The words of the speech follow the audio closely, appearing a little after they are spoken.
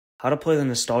How to play the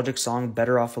nostalgic song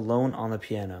Better Off Alone on the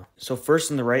piano. So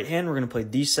first in the right hand, we're going to play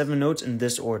these 7 notes in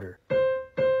this order.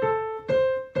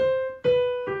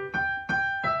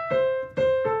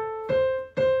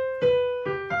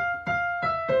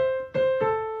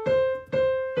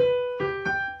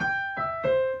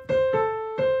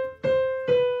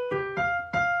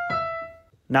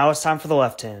 Now it's time for the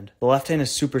left hand. The left hand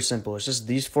is super simple. It's just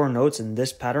these 4 notes in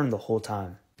this pattern the whole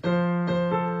time.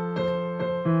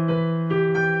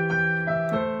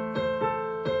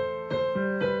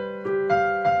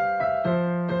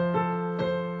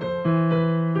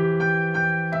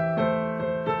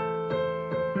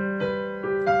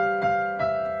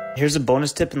 Here's a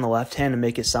bonus tip in the left hand to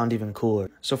make it sound even cooler.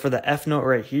 So for the F note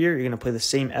right here, you're going to play the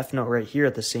same F note right here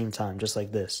at the same time, just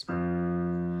like this.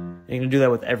 And you're going to do that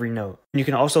with every note. And you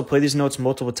can also play these notes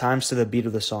multiple times to the beat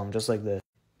of the song, just like this.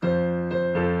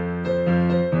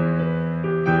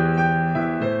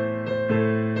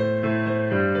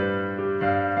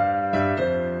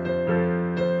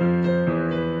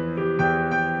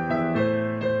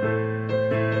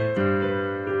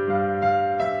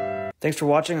 Thanks for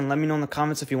watching, and let me know in the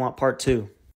comments if you want part 2.